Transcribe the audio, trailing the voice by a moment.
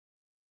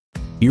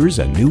Here's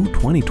a new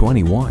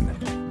 2021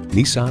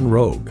 Nissan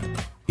Rogue.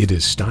 It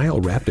is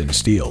style wrapped in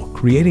steel,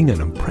 creating an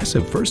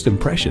impressive first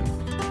impression.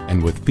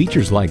 And with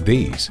features like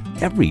these,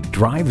 every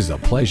drive is a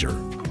pleasure.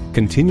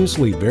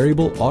 Continuously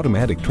variable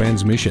automatic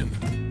transmission,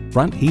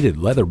 front heated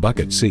leather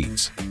bucket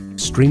seats,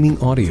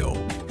 streaming audio,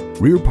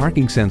 rear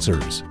parking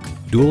sensors,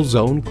 dual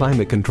zone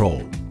climate control,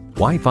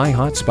 Wi-Fi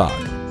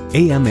hotspot,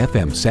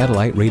 AM/FM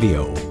satellite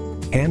radio,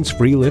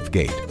 hands-free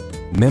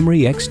liftgate,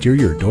 memory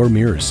exterior door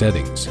mirror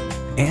settings,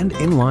 and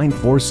inline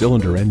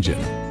 4-cylinder engine.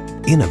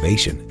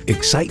 Innovation,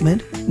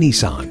 excitement,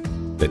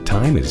 Nissan. The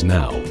time is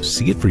now.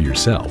 See it for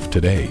yourself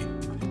today.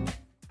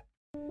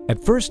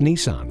 At First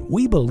Nissan,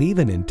 we believe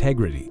in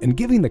integrity and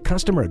giving the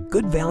customer a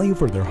good value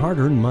for their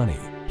hard-earned money.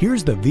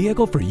 Here's the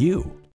vehicle for you.